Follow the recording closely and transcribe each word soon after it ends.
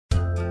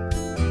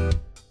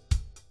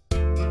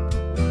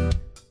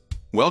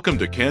Welcome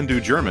to Can Do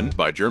German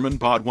by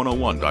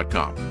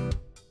GermanPod101.com.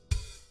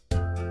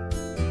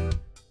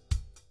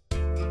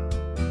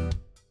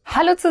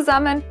 Hallo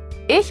zusammen,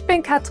 ich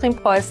bin Katrin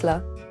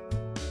Preußler.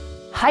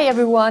 Hi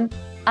everyone,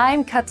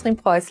 I'm Katrin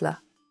Preußler.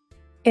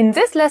 In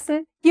this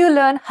lesson, you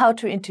learn how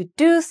to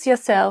introduce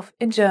yourself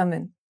in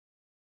German.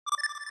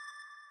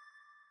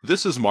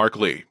 This is Mark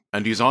Lee,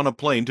 and he's on a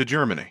plane to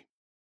Germany.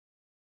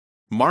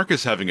 Mark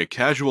is having a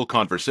casual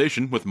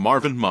conversation with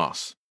Marvin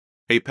Moss,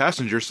 a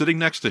passenger sitting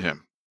next to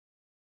him.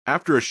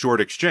 After a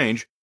short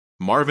exchange,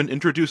 Marvin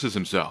introduces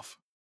himself.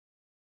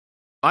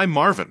 I'm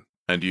Marvin,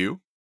 and you?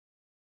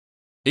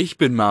 Ich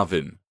bin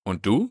Marvin.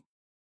 Und du?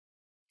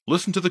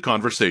 Listen to the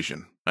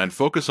conversation and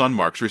focus on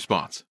Mark's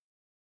response.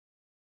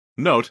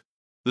 Note,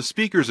 the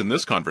speakers in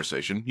this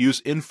conversation use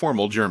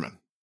informal German.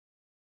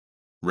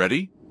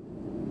 Ready?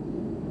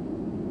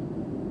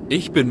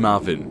 Ich bin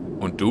Marvin.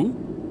 Und du?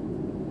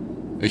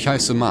 Ich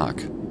heiße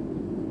Mark.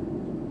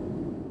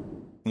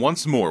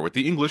 Once more with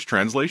the English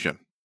translation.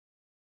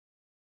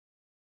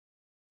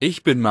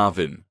 Ich bin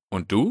Marvin.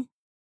 Und du?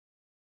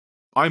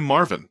 I'm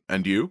Marvin,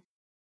 and you?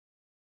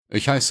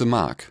 Ich heiße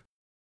Mark.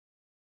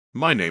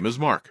 My name is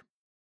Mark.